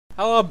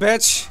Hello,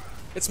 bitch.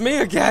 It's me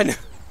again.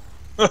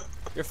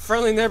 Your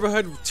friendly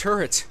neighborhood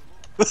turret.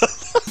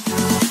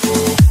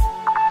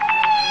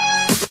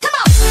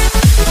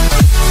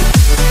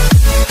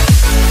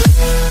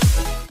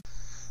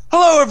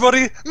 Hello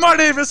everybody, my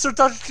name is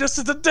SirTuckakiss,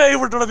 and today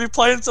we're going to be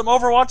playing some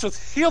Overwatch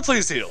with Heal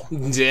Please Heal.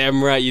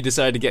 Damn right, you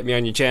decided to get me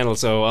on your channel,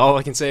 so all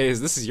I can say is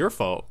this is your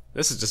fault.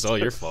 This is just all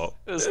your fault.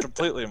 It's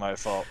completely my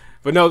fault.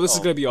 But no, this is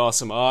going to be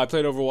awesome. I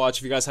played Overwatch.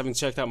 If you guys haven't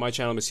checked out my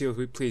channel, Miss Heal,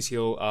 Please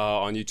Heal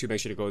on YouTube, make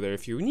sure to go there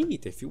if you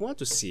want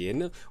to see.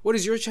 And what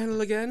is your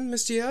channel again,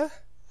 Miss Tia?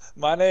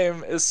 My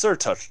name is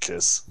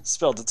SirTuckakiss,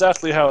 spelled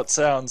exactly how it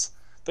sounds.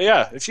 But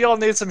yeah, if y'all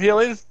need some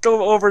healing,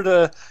 go over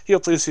to Heal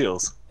Please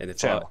Heal's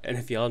channel. And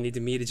if y'all need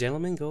to meet a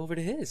gentleman, go over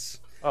to his.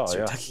 Oh,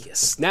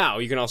 SirTuckakiss. Now,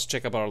 you can also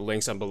check out our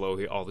links on below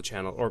here, all the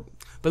channel, or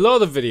below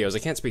the videos. I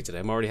can't speak today.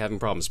 I'm already having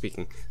problems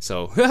speaking.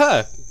 So,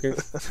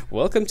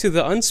 welcome to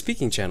the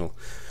Unspeaking channel.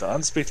 The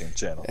Unspeaking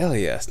channel. Hell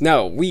yes.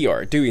 Now, we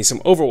are doing some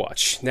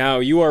Overwatch. Now,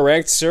 you are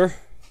ranked, sir?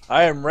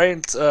 I am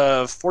ranked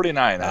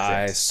 49,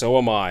 I think. So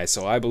am I.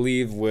 So I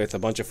believe with a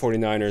bunch of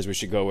 49ers, we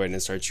should go in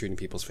and start shooting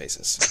people's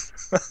faces.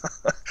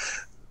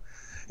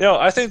 You know,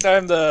 I think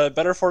I'm the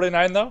better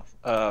 49, though.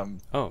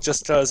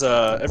 Just because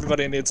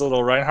everybody needs a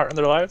little Reinhardt in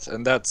their lives,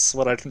 and that's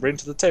what I can bring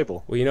to the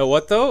table. Well, you know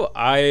what, though?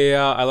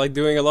 I like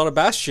doing a lot of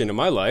Bastion in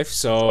my life,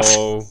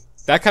 so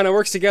that kind of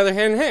works together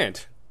hand in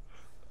hand.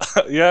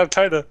 Yeah,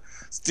 kind of.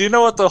 Do you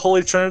know what the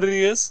Holy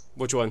Trinity is?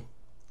 Which one?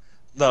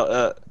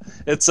 No,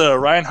 it's a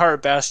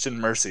Reinhardt,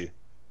 Bastion, Mercy.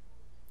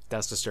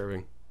 That's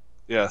disturbing.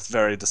 Yeah, it's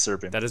very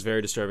disturbing. That is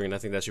very disturbing, and I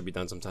think that should be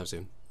done sometime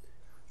soon.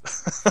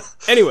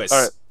 Anyways,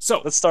 all right,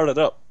 so let's start it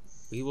up.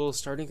 We will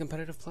start in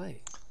competitive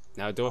play.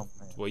 Now,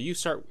 will you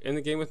start in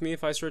the game with me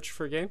if I search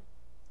for a game?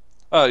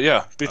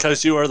 Yeah,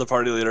 because you are the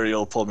party leader,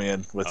 you'll pull me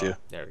in with you.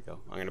 There we go.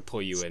 I'm going to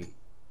pull you in.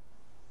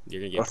 You're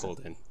going to get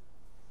pulled in.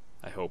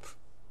 I hope.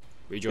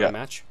 Will you join the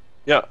match?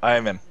 Yeah, I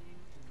am in.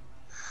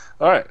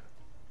 Alright.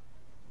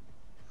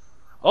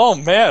 Oh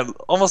man,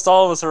 almost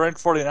all of us are ranked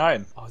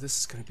 49. Oh, this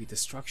is going to be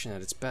destruction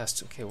at its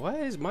best. Okay, why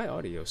is my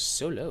audio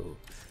so low?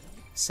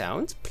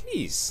 Sound?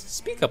 Please,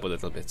 speak up a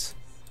little bit.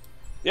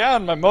 Yeah,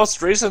 in my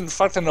most recent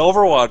fucking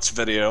Overwatch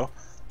video,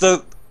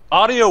 the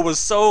audio was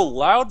so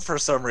loud for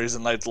some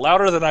reason, like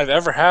louder than I've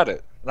ever had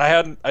it.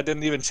 And I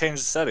didn't even change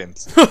the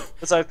settings.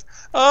 It's like,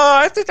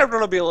 I think I'm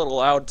gonna be a little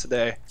loud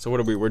today. So what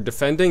are we? We're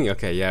defending?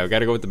 Okay, yeah, we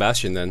gotta go with the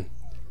Bastion then.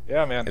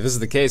 Yeah, man. If this is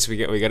the case, we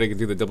gotta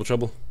do the double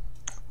trouble.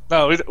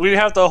 No, we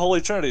have the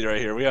Holy Trinity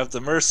right here. We have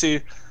the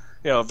Mercy,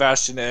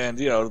 Bastion, and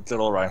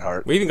little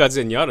Reinhardt. We even got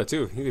Zenyatta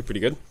too. He did pretty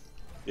good.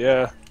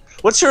 Yeah.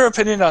 What's your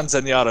opinion on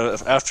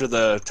Zenyatta after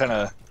the kind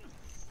of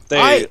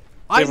They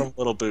gave him a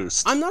little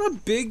boost? I'm not a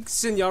big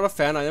Zenyatta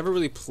fan. I never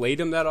really played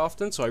him that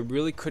often, so I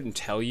really couldn't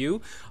tell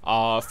you.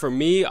 For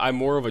me, I'm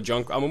more of a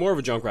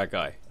Junkrat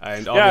guy,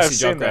 and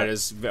obviously Junkrat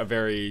is a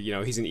very,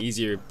 he's an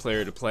easier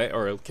player to play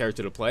or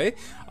character to play.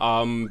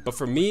 But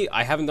for me,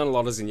 I haven't done a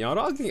lot of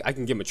Zenyatta. I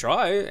can give him a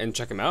try and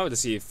check him out to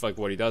see if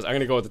what he does. I'm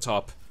gonna go at the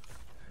top.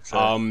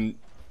 Sure.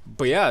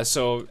 But yeah,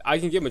 so I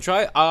can give him a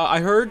try.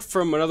 I heard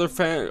from another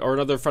friend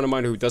of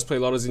mine who does play a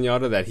lot of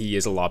Zenyatta that he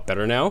is a lot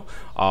better now.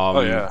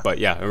 But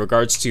yeah, in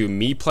regards to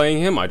me playing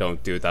him, I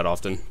don't do it that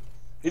often.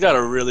 He got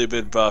a really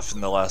big buff in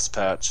the last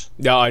patch.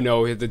 Yeah, I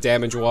know, the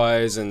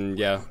damage-wise, and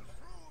yeah.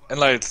 And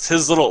like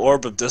his little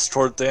orb of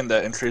discord thing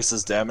that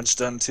increases damage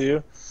done to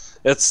you,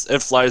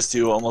 it flies to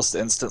you almost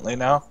instantly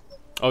now.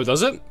 Oh,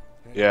 does it?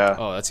 Yeah.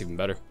 Oh, that's even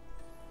better.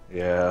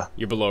 Yeah.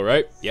 You're below,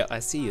 right? Yeah, I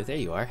see you. There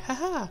you are.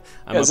 Haha.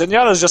 Yeah,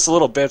 Zenyatta's just a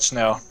little bitch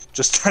now.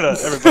 Just trying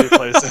to everybody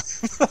plays him.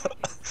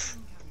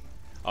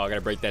 Oh, I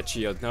gotta break that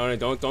shield. No,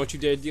 don't you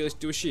dare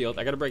do a shield.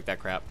 I gotta break that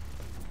crap.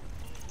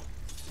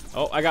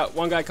 Oh, I got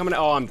one guy coming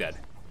out. Oh, I'm dead.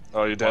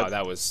 Oh, you're dead? Wow,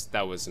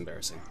 that was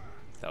embarrassing.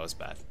 That was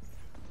bad.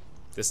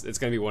 It's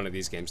gonna be one of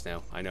these games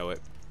now. I know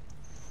it.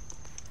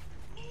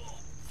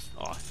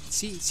 Oh,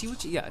 see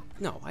what you got.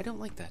 No, I don't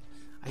like that.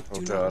 I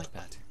do not like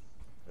that.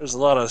 There's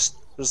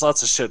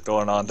lots of shit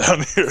going on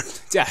down here.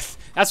 Death.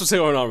 That's what's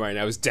going on right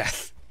now, is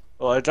death.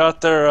 Well, I got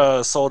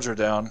their soldier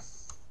down.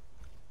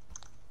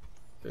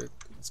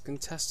 It's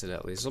contested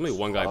at least. There's only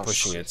one guy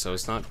pushing it, so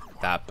it's not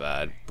that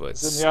bad, but...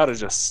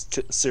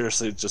 Zenyatta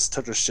seriously just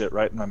took a shit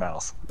right in my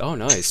mouth. Oh,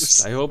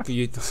 nice. I hope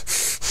you...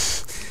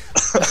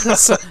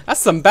 that's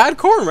some bad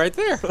corn right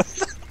there.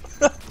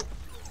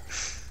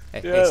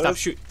 Hey,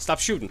 stop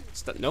shooting.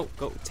 No,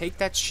 go. Take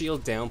that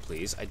shield down,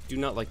 please. I do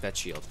not like that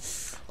shield.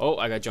 Oh,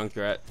 I got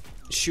Junkrat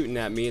shooting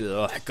at me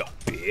like a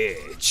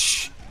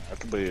bitch. I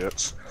can be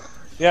it.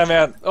 Yeah,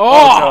 man.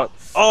 Oh,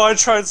 I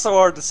tried so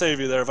hard to save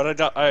you there,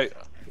 but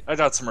I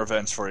got some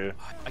revenge for you.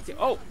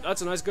 Oh,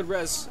 that's a nice good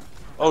res.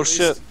 Oh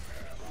shit.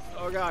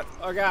 Oh god.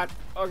 Oh god.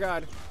 Oh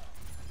god.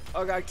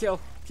 Oh god. Kill.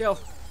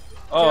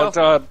 Oh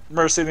god.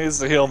 Mercy needs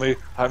to heal me.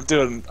 I'm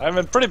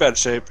in pretty bad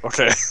shape.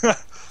 Okay.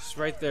 It's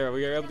right there.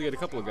 We were able to get a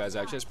couple of guys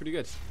actually. That's pretty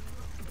good.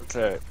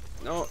 Okay.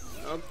 No,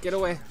 get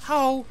away.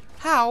 How?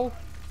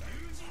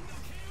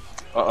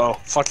 Uh-oh,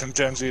 fucking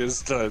Genji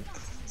is gonna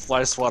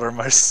fly swatter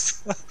my...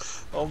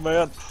 Oh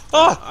man.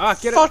 Ah!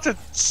 Get fucking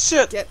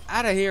shit! Get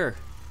out of here.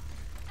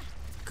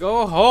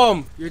 Go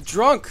home. You're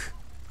drunk.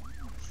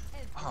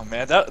 Oh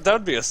man, that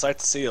would be a sight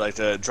to see, like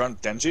a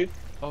drunk Genji.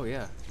 Oh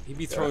yeah, he'd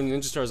be throwing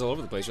ninja stars all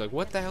over the place. You're like,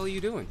 what the hell are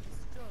you doing?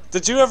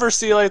 Did you ever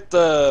see like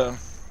the?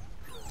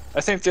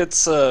 I think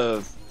it's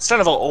kind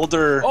of an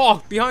older.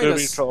 Oh, behind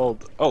movie us.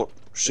 called. Oh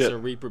shit. There's a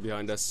Reaper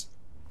behind us.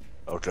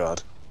 Oh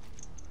god.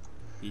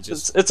 He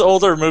just. It's an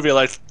older movie,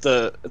 like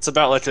it's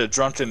about like a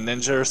drunken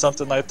ninja or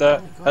something like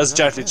that. Oh, God, Has no,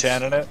 Jackie yes.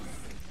 Chan in it.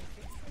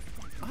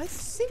 I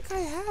think I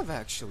have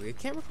actually. I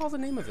can't recall the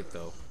name of it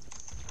though,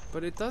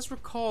 but it does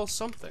recall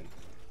something.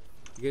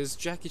 Because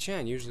Jackie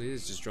Chan usually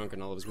is just drunk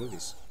in all of his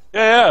movies.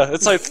 Yeah, yeah.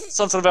 It's like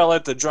something about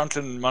like the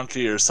drunken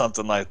monkey or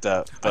something like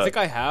that. But I think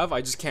I have.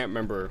 I just can't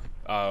remember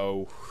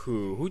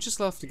who just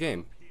left the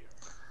game.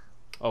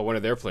 Oh, one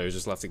of their players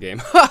just left the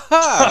game.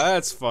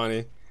 That's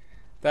funny.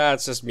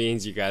 That just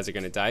means you guys are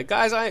gonna die,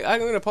 guys. I'm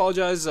gonna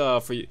apologize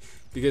for you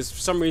because for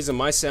some reason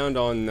my sound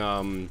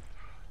on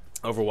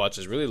Overwatch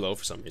is really low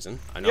for some reason.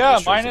 I'm not yeah,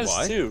 really sure mine as to is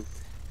why. too.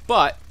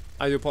 But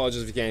I do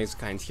apologize if you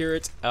can't hear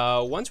it.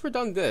 Once we're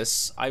done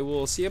this, I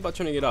will see about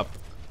turning it up.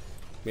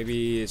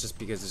 Maybe it's just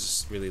because it's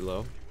just really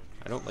low.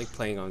 I don't like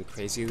playing on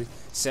crazy.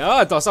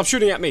 Stop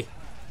shooting at me!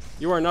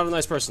 You are not a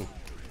nice person.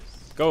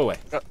 Go away.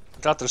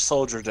 Got their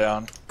soldier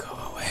down. Go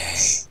away.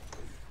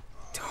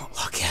 Don't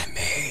look at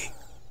me.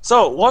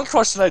 So one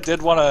question I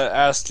did want to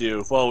ask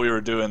you while we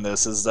were doing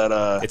this is that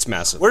it's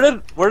massive.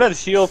 Where did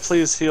Heal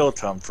Please Heal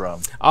come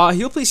from?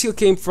 Heal Please Heal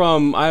came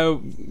from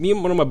me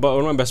and one of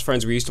my best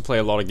friends. We used to play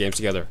a lot of games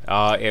together.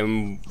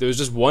 And there was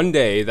just one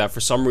day that for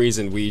some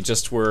reason we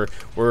just were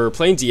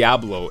playing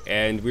Diablo,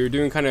 and we were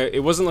doing kind of,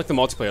 it wasn't like the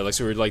multiplayer. Like,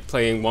 so we were like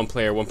playing one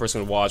player, one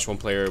person would watch, one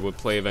player would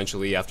play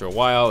eventually after a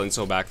while, and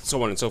so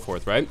on and so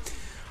forth, right?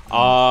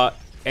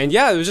 And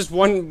yeah, there was just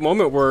one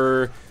moment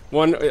where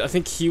I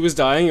think he was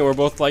dying, and we're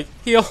both like,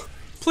 heal,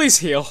 please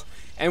heal.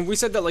 And we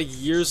said that like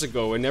years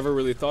ago and never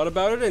really thought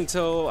about it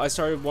until I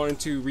started wanting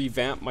to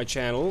revamp my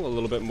channel a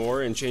little bit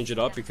more and change it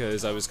up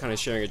because I was kind of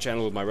sharing a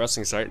channel with my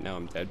wrestling site. Now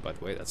I'm dead, by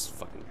the way. That's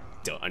fucking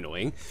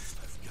annoying.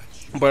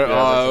 But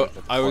Yeah,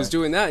 I was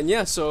doing that, and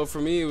yeah, so for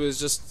me it was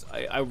just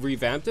I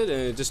revamped it,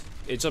 and it's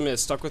something that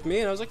stuck with me,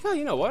 and I was like, oh,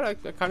 you know what, I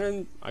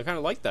kind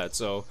of like that,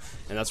 so,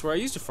 and that's where I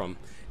used it from.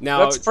 Now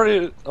that's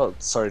pretty. Oh,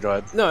 sorry, go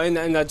ahead. No,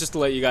 and just to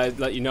let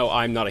you know,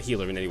 I'm not a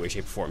healer in any way,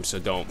 shape, or form, so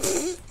don't.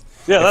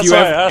 Yeah, that's why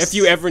I asked. If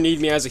you ever need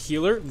me as a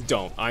healer,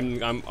 don't. I'm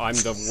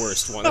the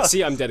worst one.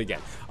 See, I'm dead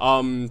again.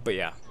 But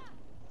yeah,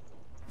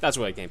 that's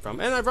where I came from,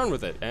 and I've run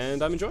with it,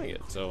 and I'm enjoying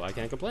it, so I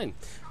can't complain.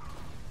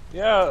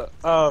 Yeah.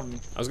 I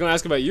was gonna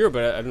ask about you,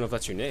 but I don't know if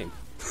that's your name.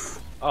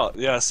 Oh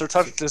yeah,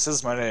 SirTuckakiss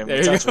is my name. There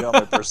It's you actually go. on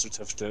my birth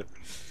certificate.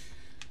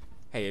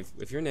 Hey,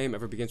 if your name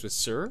ever begins with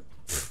Sir,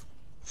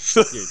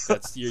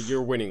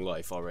 you're winning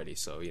life already.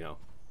 So you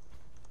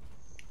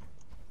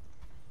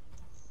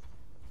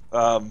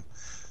know.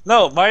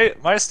 No,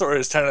 my story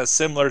is kind of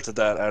similar to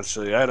that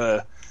actually. I had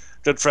a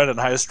good friend in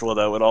high school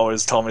that would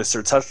always call me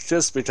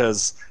SirTuckakiss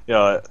because you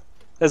know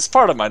it's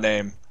part of my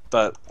name,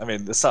 but I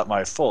mean it's not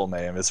my full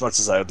name as much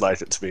as I would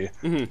like it to be.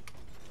 Mm-hmm.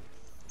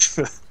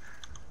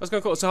 That's kind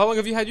of cool. So how long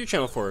have you had your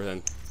channel for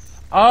then?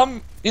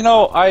 You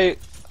know, I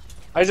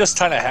just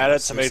kind of had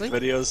it Seriously? to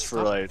make videos for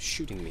Stop like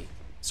shooting me.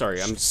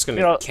 Sorry, I'm just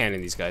gonna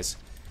cannon these guys.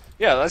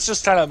 Yeah, that's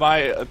just kind of my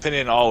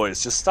opinion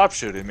always. Just stop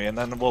shooting me, and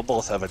then we'll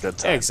both have a good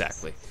time.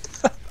 Exactly.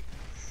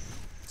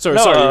 Sorry,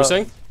 No, you were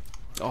saying?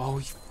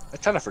 Oh, I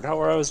kind of forgot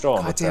where I was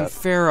going with goddamn that.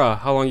 Farah.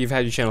 How long you've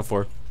had your channel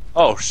for?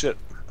 Oh shit.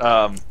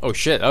 Oh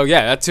shit. Oh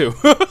yeah, that too.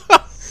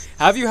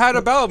 Have you had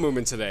a bowel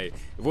movement today?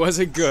 Was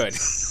it good?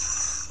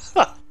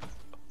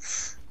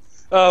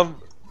 No,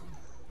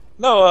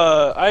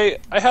 I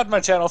had my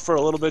channel for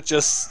a little bit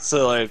just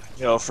to like,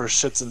 you know, for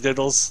shits and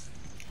giggles.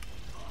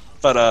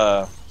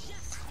 But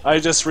I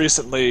just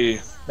recently,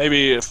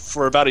 maybe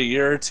for about a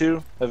year or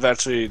two, have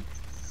actually,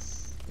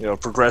 you know,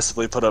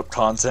 progressively put up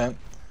content.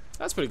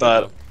 That's pretty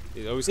But good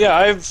though. It always yeah,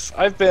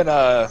 I've been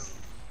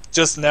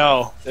just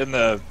now in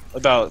the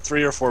about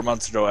 3 or 4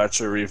 months ago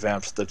actually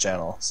revamped the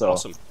channel. So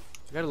awesome.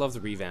 You gotta love the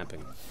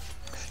revamping.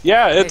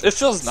 yeah, it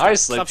feels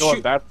nice like stop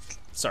going back.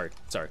 Sorry.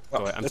 Go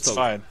ahead. It's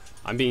fine.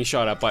 I'm being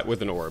shot at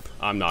with an orb.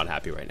 I'm not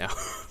happy right now.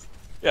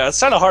 Yeah, it's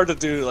kind of hard to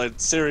do like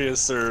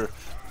serious or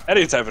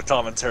any type of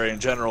commentary in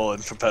general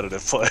in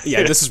competitive play.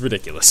 Yeah, this is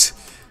ridiculous.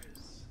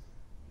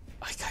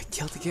 I got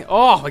killed again.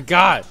 Oh my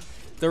god!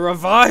 The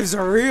revives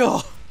are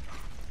real!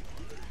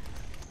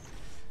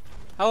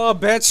 Hello,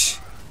 bitch!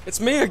 It's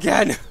me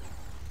again!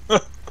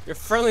 Your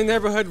friendly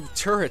neighborhood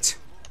turret.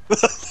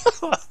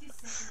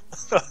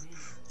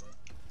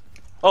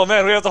 Oh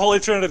man, we have the Holy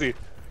Trinity.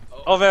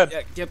 Oh man.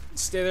 Yeah, yep,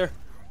 stay there.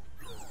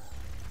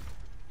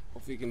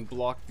 Hopefully you can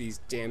block these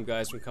damn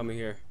guys from coming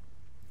here.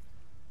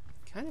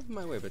 Kind of in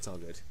my way, but it's all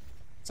good.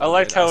 I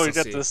like how we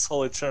get this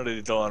Holy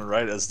Trinity going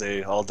right as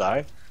they all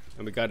die.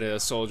 And we got a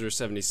soldier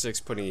 76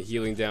 putting a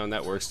healing down.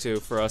 That works too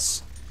for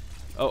us.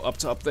 Oh, up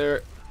top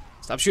there.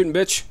 Stop shooting,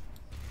 bitch.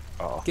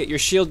 Oh. Get your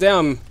shield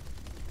down.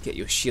 Get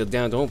your shield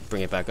down. Don't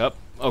bring it back up.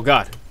 Oh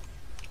god.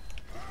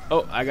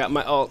 Oh, I got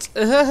my ult.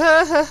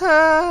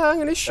 I'm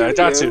gonna shoot I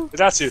got you. I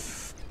got you.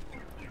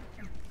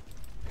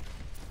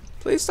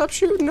 Please stop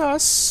shooting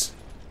us,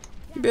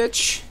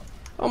 bitch.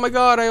 Oh my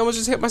god, I almost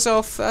just hit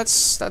myself.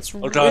 That's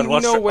oh god,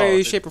 in no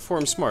way, shape, or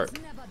form smart.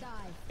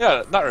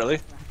 Yeah, not really.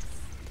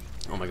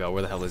 Oh my god,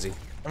 where the hell is he?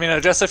 I mean,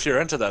 I guess if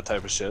you're into that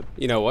type of shit.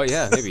 You know what?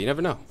 Yeah, maybe. You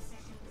never know.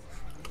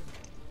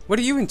 What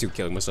are you into,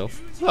 killing myself?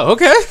 Oh,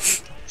 okay.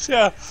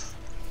 Yeah.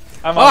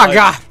 Oh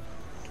god.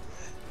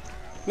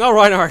 No,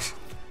 Reinhardt.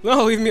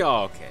 No, leave me.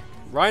 Oh, okay.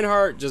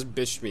 Reinhardt just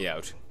bitched me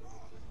out.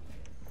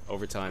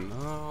 Overtime.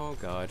 Oh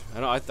god.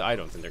 I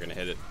don't think they're gonna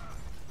hit it.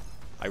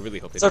 I really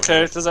hope they don't. It's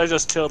okay, because I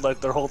just killed like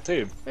their whole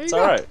team. It's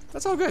alright.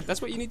 That's all good.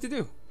 That's what you need to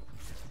do.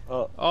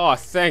 Oh,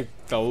 Thank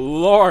the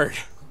Lord.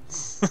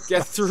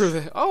 Get through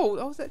the.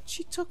 Oh, that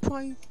she took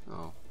my.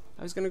 Oh,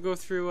 I was gonna go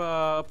through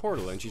a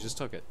portal and she just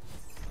took it.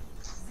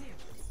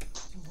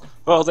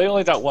 well, they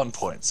only got 1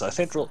 point, so I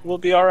think we'll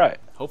be alright.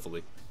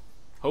 Hopefully.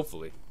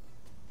 Hopefully.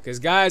 Because,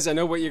 guys, I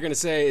know what you're going to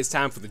say. It's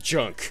time for the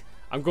junk.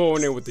 I'm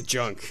going in with the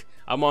junk.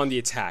 I'm on the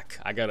attack.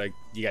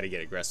 You gotta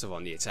get aggressive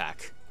on the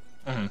attack.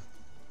 Mm-hmm.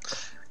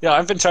 Yeah,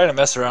 I've been trying to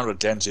mess around with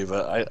Genji,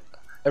 but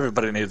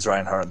everybody needs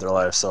Reinhardt in their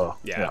life, so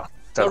yeah.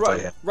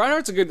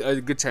 Reinhardt's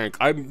a good tank.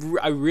 I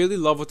really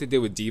love what they did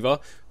with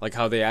D.Va, like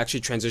how they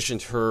actually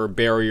transitioned her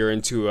barrier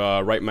into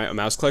right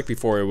mouse click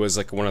before it was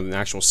like one of the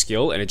actual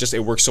skill, and it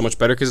works so much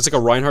better because it's like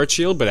a Reinhardt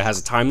shield, but it has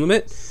a time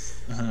limit,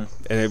 and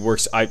it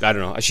works. I don't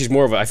know. I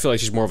feel like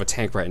she's more of a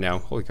tank right now.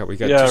 Holy crap, we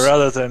got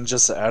rather than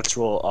just an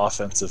actual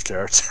offensive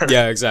character.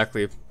 Yeah,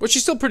 exactly. But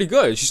she's still pretty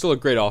good. She's still a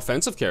great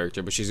offensive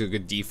character, but she's a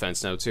good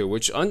defense now too.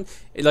 Which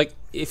like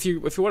if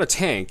you want a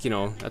tank,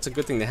 that's a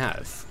good thing to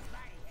have.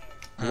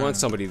 You want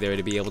somebody there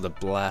to be able to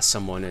blast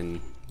someone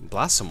and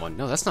blast someone.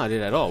 No, that's not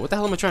it at all. What the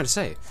hell am I trying to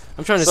say?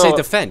 I'm trying to say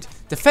defend.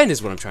 Defend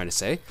is what I'm trying to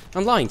say.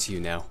 I'm lying to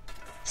you now.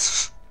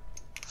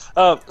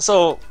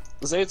 So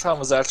Zayton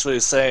was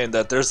actually saying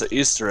that there's an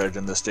Easter egg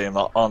in this game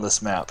on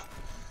this map.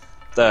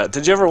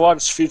 Did you ever watch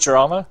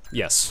Futurama?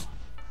 Yes.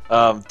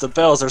 The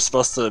bells are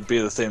supposed to be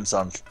the theme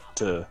song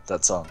to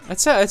that song.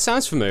 It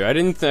sounds familiar. I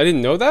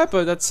didn't know that,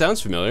 but that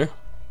sounds familiar.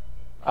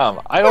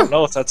 I don't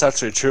know if that's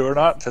actually true or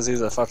not, because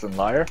he's a fucking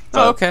liar.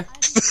 Oh, okay.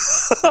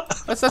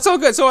 that's all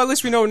good. So at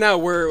least we know now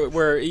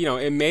where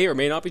it may or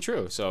may not be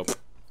true. So,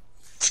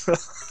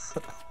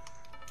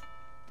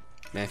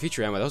 man,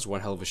 Futurama, that was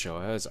one hell of a show.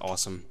 That was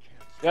awesome.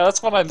 Yeah,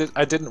 that's one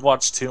I didn't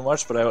watch too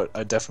much, but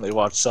I definitely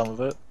watched some of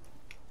it.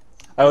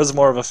 I was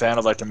more of a fan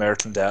of like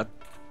American Dad.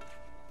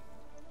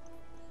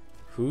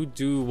 Who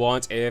do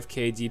want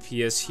AFK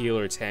DPS heal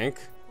or tank?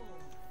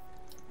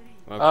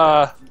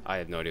 Okay. I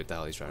have no idea what the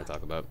hell he's trying to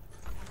talk about.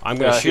 I'm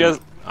gonna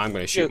shoot. I'm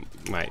gonna shoot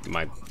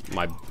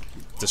my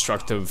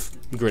destructive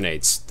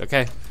grenades.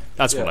 Okay,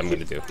 that's what I'm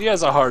gonna do. He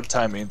has a hard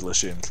time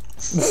Englishing.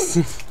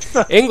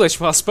 English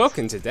well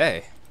spoken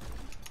today.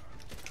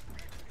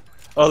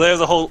 Oh, they have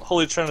the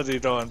Holy Trinity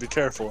going. Be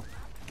careful.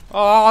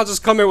 Oh, I'll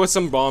just come here with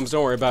some bombs.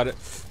 Don't worry about it.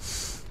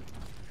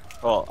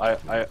 Well,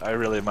 I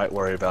really might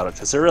worry about it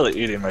because they're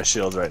really eating my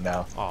shield right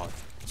now. Oh,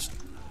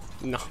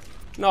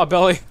 no,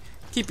 Billy,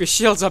 keep your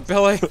shields up,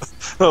 Billy.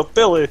 Oh,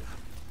 Billy.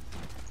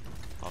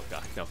 Oh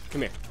god, no,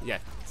 come here. Yeah,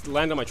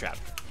 land on my trap.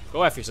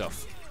 Go F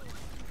yourself.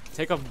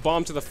 Take a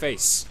bomb to the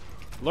face.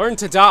 Learn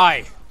to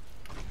die.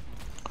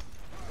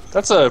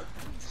 That'd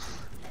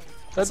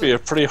be a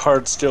pretty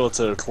hard skill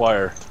to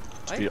acquire,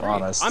 to be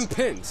honest. I'm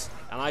pinned,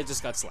 and I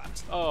just got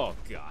slapped. Oh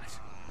god.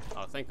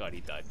 Oh, thank god he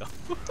died though.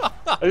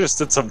 I just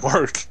did some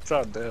work.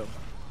 God damn.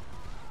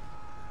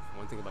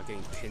 One thing about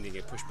getting pinned and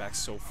get pushed back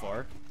so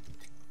far.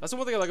 That's the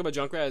one thing I like about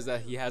Junkrat is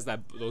that he has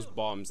those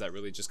bombs that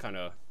really just kind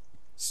of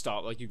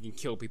stop. Like you can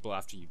kill people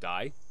after you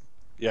die.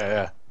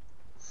 Yeah.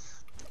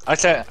 I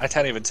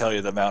can't even tell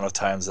you the amount of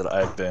times that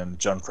I've been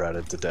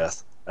Junkratted to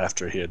death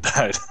after he had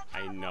died.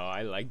 I know.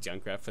 I like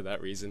Junkrat for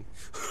that reason.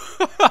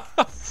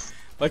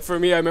 Like for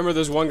me, I remember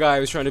there's one guy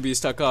who was trying to be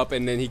stuck up,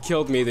 and then he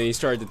killed me. Then he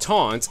started to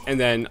taunt, and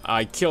then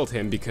I killed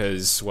him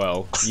because,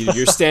 well,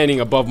 you're standing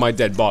above my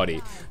dead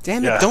body.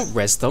 Damn it! Yeah. Don't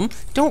res them.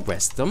 Don't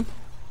res them.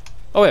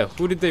 Oh yeah,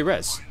 who did they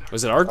res?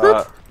 Was it our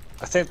group?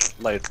 I think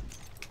I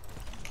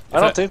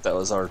don't think that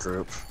was our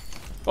group.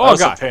 Oh I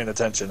wasn't paying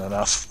attention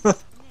enough.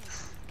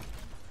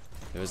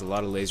 There was a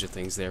lot of laser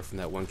things there from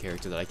that one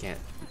character that I can't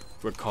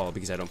recall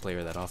because I don't play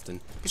her that often.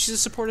 But she's a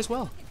support as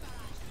well.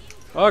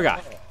 Oh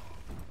god,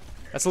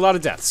 that's a lot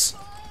of deaths.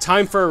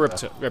 Time for a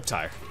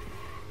Riptire.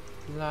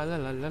 La, la,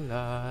 la, la,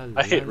 la,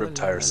 I hate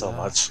Riptire so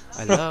much.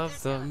 I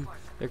love them.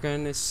 They're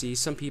gonna see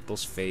some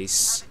people's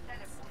face.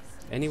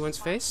 Anyone's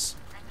face?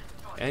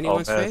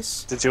 Anyone's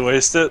face? Did you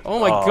waste it? Oh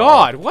my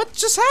god, what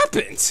just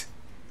happened?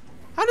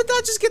 How did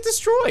that just get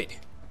destroyed?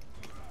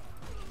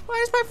 Why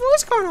is my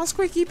voice going all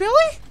squeaky,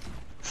 Billy?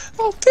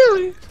 Oh,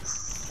 Billy!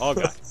 Oh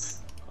god.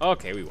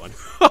 Okay, we won.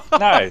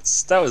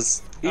 Nice. That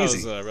was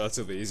easy. That was a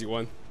relatively easy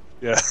one.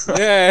 Yeah.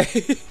 Yay!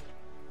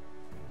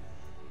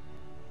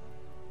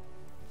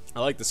 I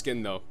like the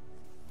skin though.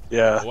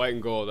 Yeah. The white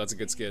and gold, that's a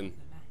good skin.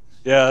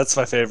 Yeah, that's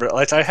my favorite.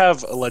 Like, I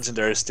have a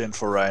legendary skin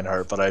for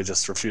Reinhardt, but I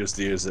just refuse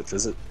to use it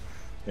because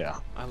yeah.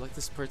 I like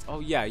this person. Oh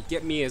yeah,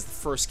 get me as the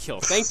first kill.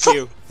 Thank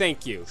you.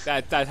 Thank you.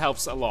 That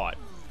helps a lot.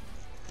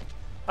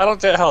 I don't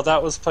get how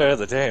that was player of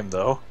the game,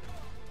 though.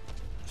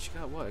 She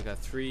got what? I got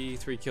three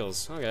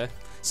kills. Okay.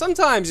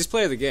 Sometimes it's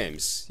player of the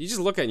games. You just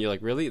look at it and you're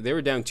like, really? They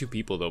were down 2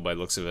 people, though, by the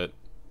looks of it.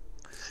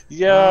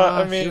 Yeah,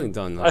 I mean,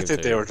 done, I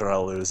think they were going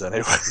to lose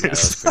anyway. Yeah, that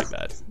was pretty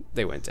bad.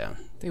 They went down.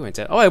 They went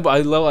down. Oh, I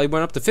went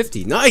up to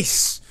 50.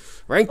 Nice!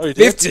 Rank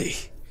 50!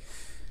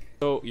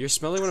 So, you're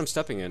smelling what I'm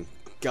stepping in.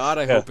 God,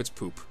 I hope it's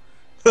poop.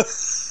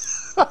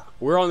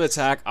 We're on the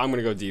attack. I'm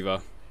going to go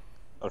D.Va.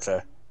 Okay.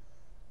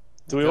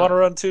 Do we want to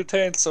run 2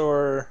 tanks,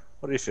 or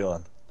what are you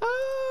feeling? I'm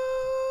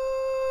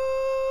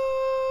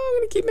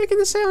going to keep making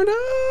the sound.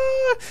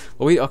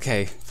 Well,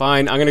 okay,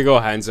 fine. I'm going to go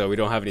Hanzo. We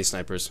don't have any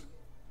snipers.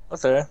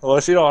 Okay. Well,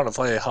 if you don't want to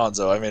play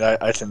Hanzo, I mean,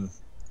 I can...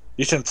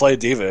 You can play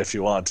D.Va if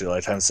you want to.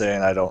 Like, I'm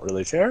saying I don't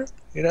really care,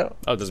 you know?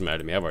 Oh, it doesn't matter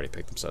to me. I've already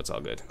picked them, so it's all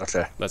good.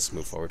 Okay. Let's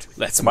move forward.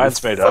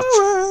 Mine's made up.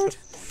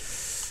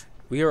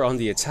 We are on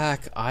the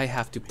attack. I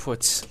have to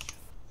put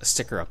a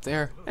sticker up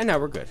there, and now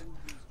we're good.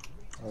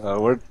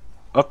 We're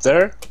up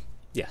there?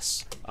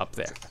 Yes, up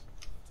there.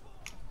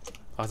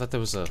 Oh, I thought there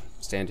was a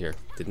stand here.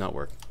 Did not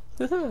work.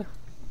 It's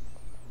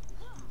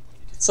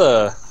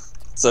a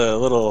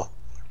little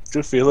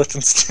goofy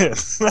looking skin.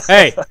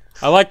 Hey,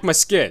 I like my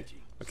skin.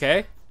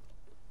 Okay.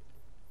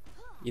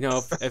 You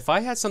know, if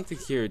I had something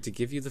here to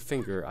give you the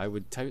finger, I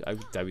would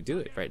do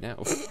it right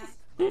now.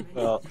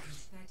 Well,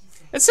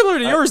 it's similar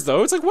to yours,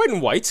 though. It's like white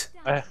and white.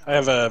 I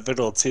have a big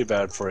old tea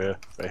bag for you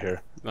right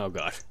here. Oh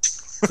God,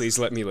 please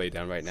let me lay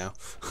down right now.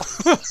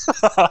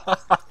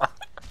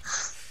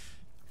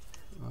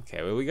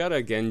 Okay, well, we got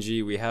a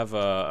Genji. We have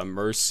a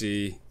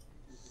Mercy.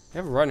 We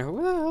have a runner.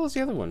 Where the hell is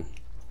the other one?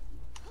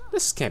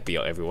 This can't be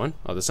everyone.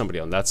 Oh, there's somebody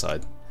on that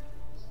side.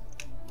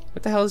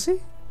 What the hell is he?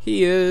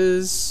 He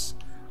is...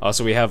 Oh,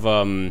 so we have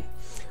a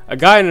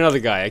guy and another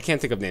guy. I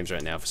can't think of names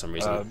right now for some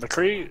reason.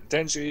 McCree,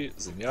 Denji,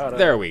 Zenyatta.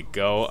 There we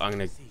go. I'm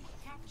gonna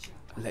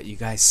let you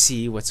guys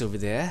see what's over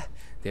there.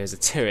 There's a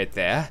turret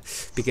there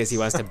because he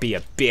wants to be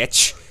a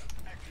bitch.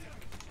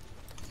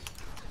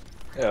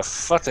 Yeah,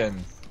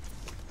 fucking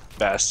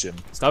Bastion.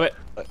 Stop it.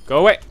 Go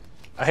away.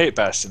 I hate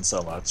Bastion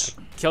so much.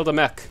 Kill the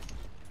mech.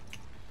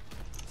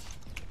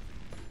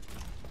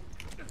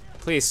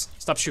 Please,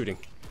 stop shooting.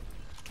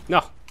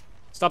 No.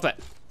 Stop that.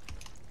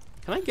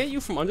 Can I get you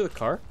from under the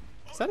car?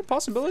 Is that a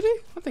possibility?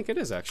 I think it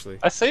is, actually.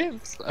 I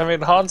mean,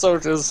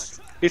 Hanzo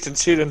he can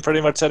cheat in pretty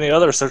much any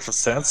other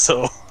circumstance,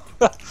 so...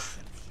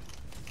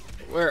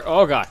 Where?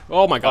 Oh God.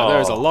 Oh my God,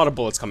 there's a lot of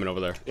bullets coming over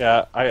there.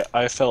 Yeah,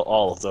 I felt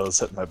all of those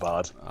hit my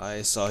bod.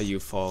 I saw you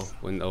fall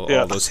when all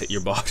those hit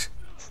your bod.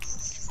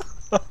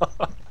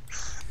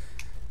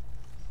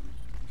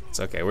 It's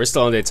okay, we're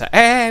still on the attack.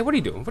 Hey, what are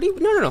you doing?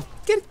 No.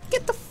 Get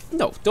the...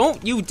 No,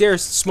 don't you dare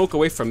smoke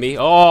away from me.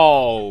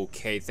 Oh,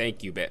 okay,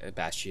 thank you,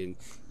 Bastion.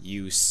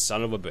 You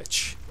son of a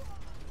bitch.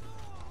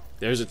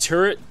 There's a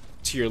turret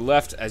to your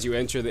left as you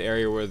enter the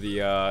area where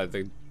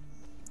the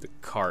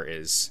car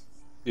is.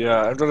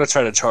 Yeah, I'm gonna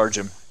try to charge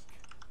him.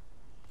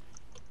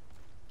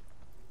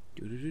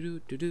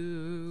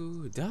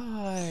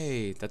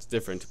 Die. That's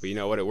different, but you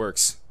know what? It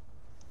works.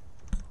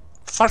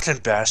 Fucking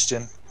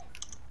Bastion.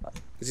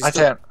 I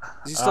can't.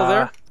 Is he still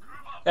there?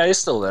 Yeah, he's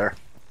still there.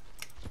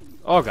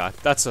 Oh God,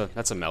 that's a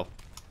Mel.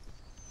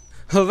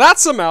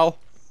 That's a Mel.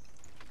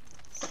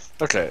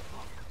 Okay,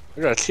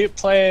 we're gonna keep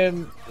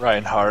playing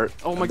Reinhardt.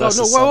 Oh my God,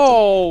 no!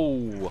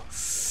 Whoa!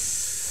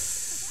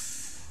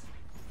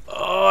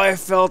 Oh, I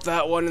felt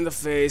that one in the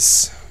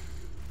face.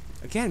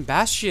 Again,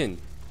 Bastion,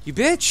 you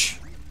bitch!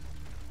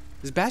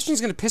 This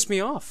Bastion's gonna piss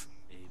me off.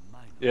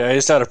 Yeah,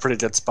 he's at a pretty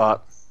good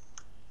spot.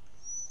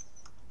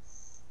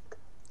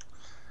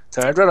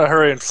 So I'm gonna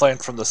hurry and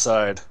flank from the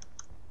side.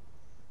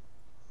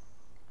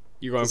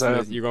 You're going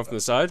from the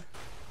side?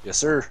 Yes,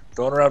 sir.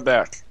 Going around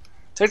back.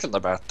 Taking the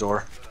back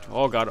door.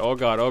 Oh God! Oh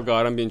God! Oh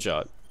God! I'm being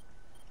shot.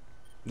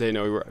 They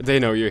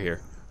know you're here.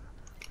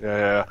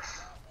 Yeah.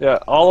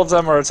 All of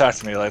them are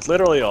attacking me. Like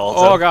literally all of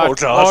them. Oh God!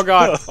 Oh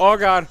God! Oh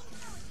God!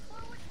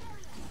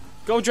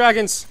 Go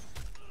Dragons!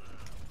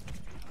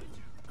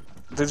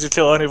 Did you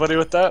kill anybody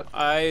with that?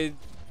 I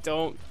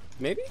don't.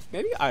 Maybe?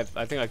 I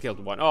think I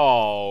killed one.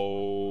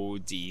 Oh,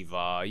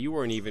 D.Va, you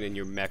weren't even in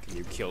your mech and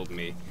you killed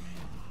me.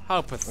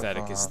 How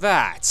pathetic is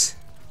that?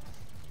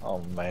 Oh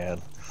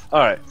man.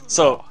 Alright,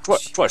 so,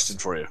 question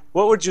for you.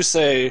 What would you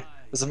say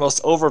is the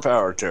most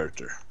overpowered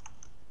character?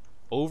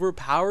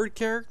 Overpowered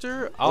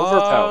character?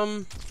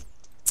 Overpowered.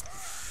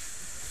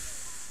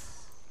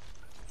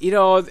 You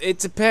know, it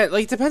depends.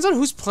 Like, it depends on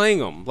who's playing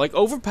them. Like,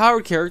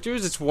 overpowered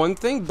characters, it's one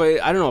thing,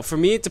 but I don't know. For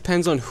me, it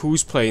depends on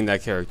who's playing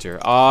that character.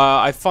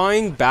 I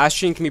find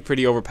Bastion can be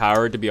pretty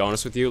overpowered, to be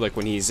honest with you. Like,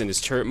 when he's in his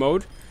turret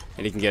mode,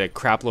 and he can get a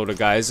crap load of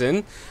guys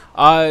in.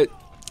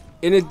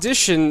 In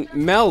addition,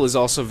 Mel is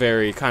also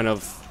very kind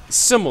of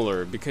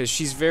similar because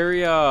she's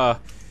very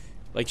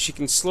like she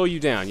can slow you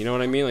down. You know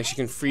what I mean? Like, she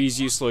can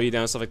freeze you, slow you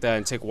down, stuff like that,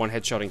 and take one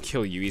headshot and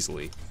kill you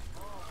easily.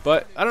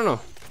 But I don't know.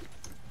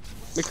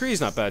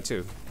 McCree's not bad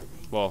too.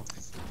 Well,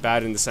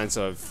 bad in the sense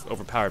of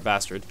overpowered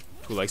bastard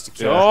who likes to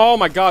kill. Yeah. Oh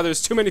my God,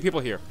 there's too many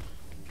people here.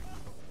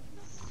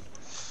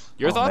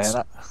 Your thoughts?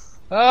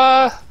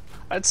 Man,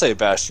 I'd say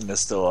Bastion is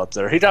still up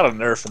there. He got a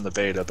nerf in the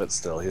beta, but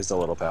still, he's a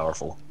little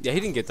powerful. Yeah, he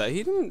didn't get that.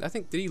 He didn't. I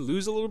think, did he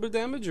lose a little bit of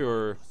damage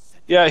or?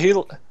 Yeah,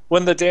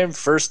 when the game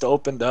first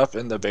opened up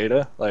in the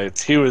beta, like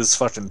he was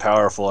fucking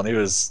powerful and he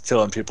was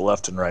killing people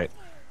left and right,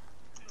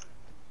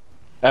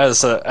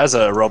 as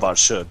a robot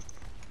should.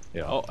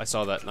 Yeah. Oh, I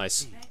saw that.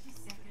 Nice.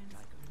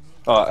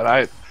 Oh, and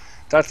I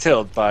got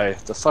killed by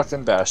the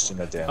fucking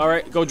Bastion again. All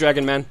right, go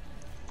Dragon Man.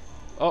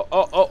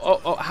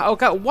 Oh! How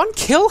got 1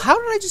 kill? How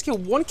did I just get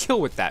 1 kill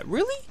with that?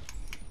 Really?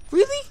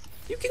 Really?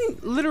 You can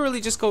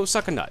literally just go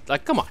suck a nut.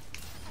 Like, come on.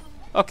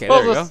 Okay, well,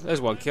 there you go. There's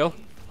 1 kill.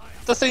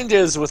 The thing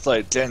is with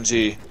like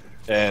Genji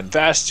and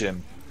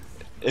Bastion,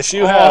 if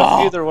you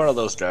have either one of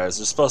those guys,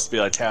 they're supposed to be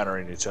like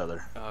countering each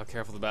other.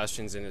 Careful, the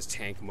Bastion's in his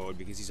tank mode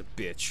because he's a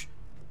bitch.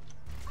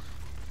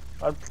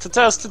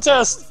 Contest!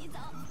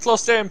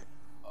 Close game.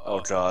 Oh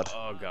god.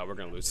 Oh god, we're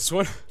gonna lose this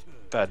one.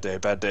 Bad day.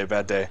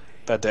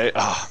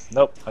 Ah,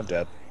 nope, I'm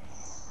dead.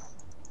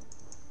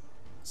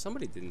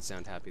 Somebody didn't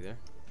sound happy there.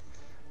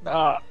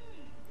 Nah.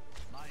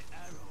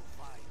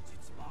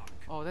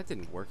 Oh, that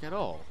didn't work at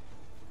all.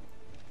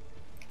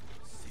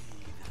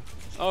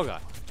 Oh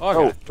god. Oh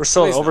god. We're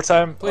still in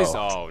overtime? Please.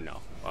 Oh no.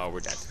 Oh, we're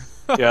dead.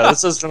 Yeah,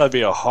 this is gonna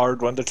be a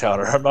hard one to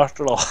counter, I'm not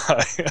gonna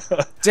lie.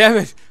 Damn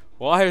it!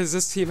 Why does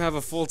this team have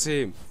a full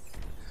team?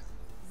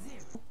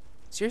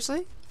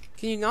 Seriously?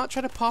 Can you not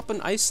try to pop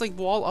an ice like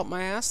wall up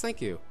my ass?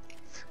 Thank you.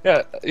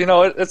 Yeah, you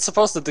know, it's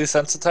supposed to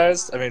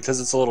desensitize, I mean, because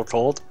it's a little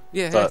cold.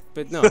 Yeah,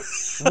 but no.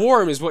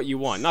 Warm is what you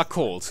want, not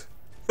cold.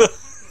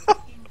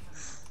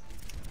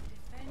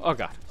 Oh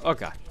god. Oh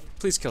god.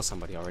 Please kill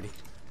somebody already.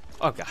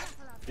 Oh god.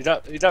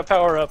 You got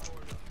power up.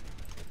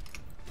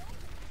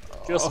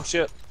 Feel some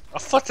shit. A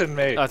fucking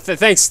May.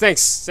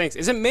 Thanks.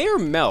 Is it May or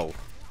Mel?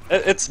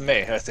 It's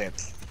May, I think.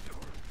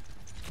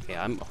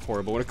 Yeah, I'm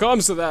horrible when it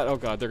comes to that. Oh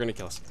god, they're gonna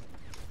kill us.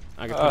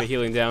 I can put a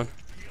healing down.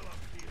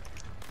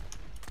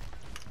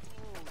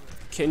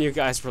 Can you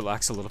guys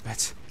relax a little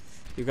bit?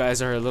 You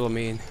guys are a little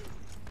mean.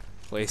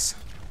 Please.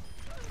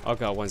 Oh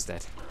god, 1's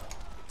dead.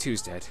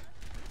 2's dead.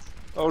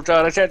 Oh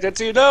god, I can't get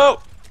to you,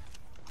 no!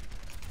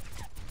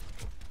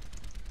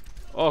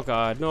 Oh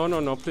god,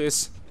 no,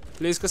 please.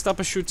 Please,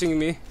 stop shooting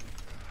me.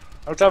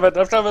 I'm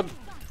coming.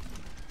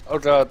 Oh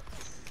god.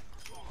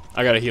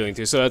 I got a healing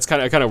too, so it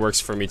kind of works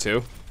for me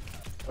too.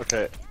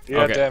 Okay, you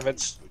got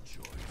damage.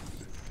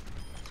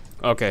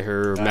 Okay,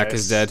 her mech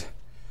is dead.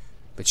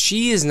 But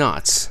she is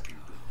not.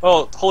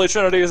 Oh, Holy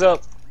Trinity is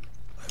up.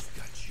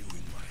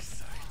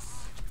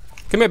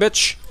 Come here,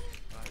 bitch.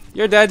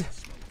 You're dead.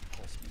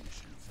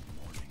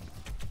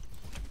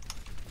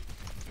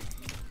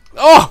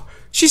 Oh!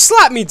 She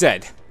slapped me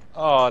dead!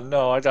 Oh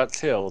no, I got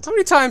killed. How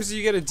many times do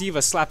you get a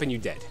diva slapping you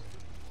dead?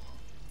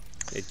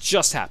 It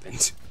just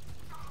happened.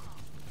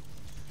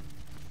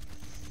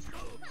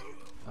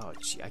 Oh,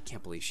 gee, I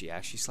can't believe she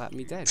actually slapped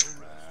me dead.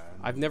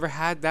 I've never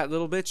had that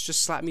little bitch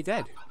just slap me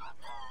dead.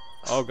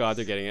 Oh god,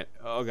 they're getting it.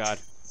 Oh god.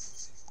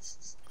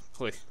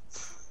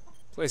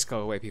 Please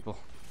go away, people.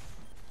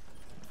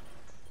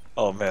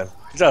 Oh man,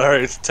 you gotta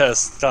hurry to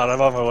test. God,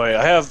 I'm on my way.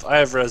 I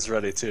have res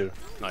ready too.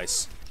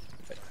 Nice.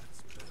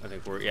 I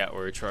think we're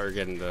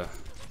getting the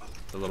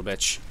little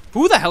bitch.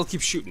 Who the hell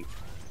keeps shooting?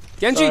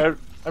 Genji. Sorry,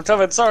 I'm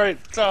coming. Sorry,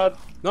 God.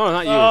 No,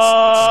 not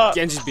you. It's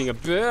Genji's being a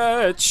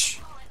bitch.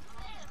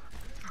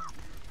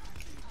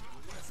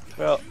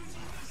 Well,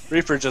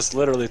 Reaper just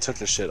literally took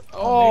the shit.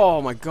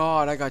 Oh my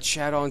god, I got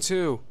shat on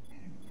too.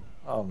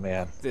 Oh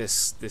man,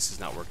 this is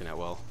not working out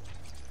well.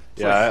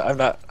 Yeah,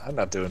 I'm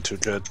not doing too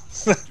good.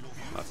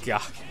 Oh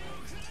god,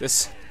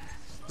 this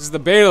is the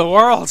bane of the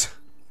world.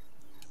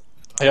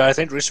 Yeah, I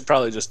think we should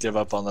probably just give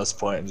up on this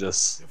point and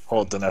just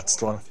hold the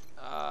next one.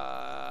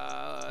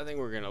 I think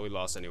we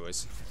lost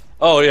anyways.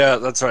 Oh yeah,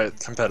 that's right,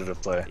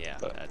 competitive play. Yeah,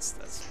 but that's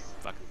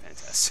fucking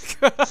fantastic.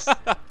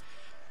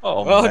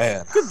 Oh well,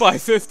 man. Goodbye,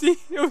 50.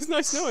 It was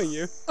nice knowing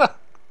you.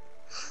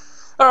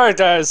 Alright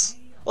guys,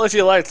 well if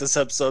you liked this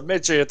episode,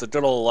 make sure you hit the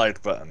good old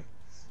like button.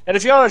 And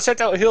if you want to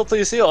check out Heal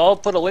Please Heal, I'll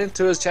put a link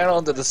to his channel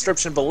in the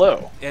description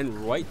below.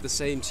 And right the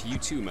same to you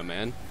too, my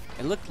man.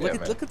 And look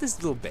at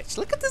this little bitch.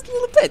 Look at this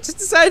little bitch. Just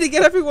decided to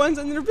get everyone's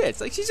under her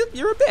bitch. Like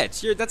you're a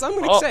bitch. That's all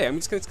I'm gonna say. I'm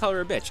just gonna call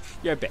her a bitch.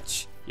 You're a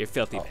bitch. You're a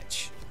filthy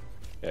bitch.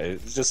 Yeah,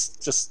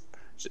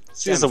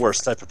 she's the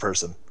worst type of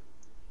person.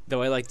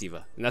 Though I like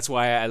Diva, and that's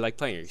why I like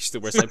playing her. She's the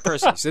worst type of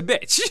person. She's a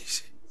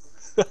bitch.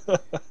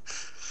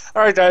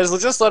 Alright guys, well,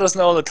 just let us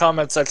know in the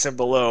comment section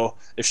below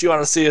if you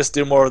want to see us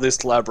do more of these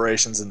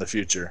collaborations in the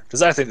future,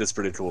 because I think that's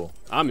pretty cool.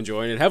 I'm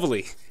enjoying it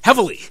heavily.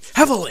 Heart's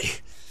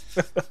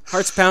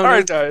pounding,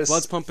 Alright guys.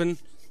 blood's pumping.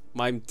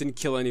 Mine didn't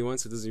kill anyone,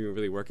 so it doesn't even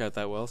really work out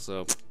that well,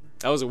 so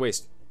that was a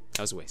waste.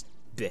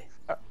 Bleh.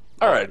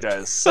 Alright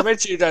guys, so make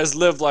sure you guys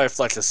live life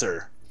like a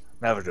sir.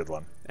 And have a good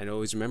one. And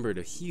always remember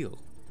to heal.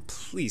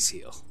 Please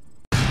heal.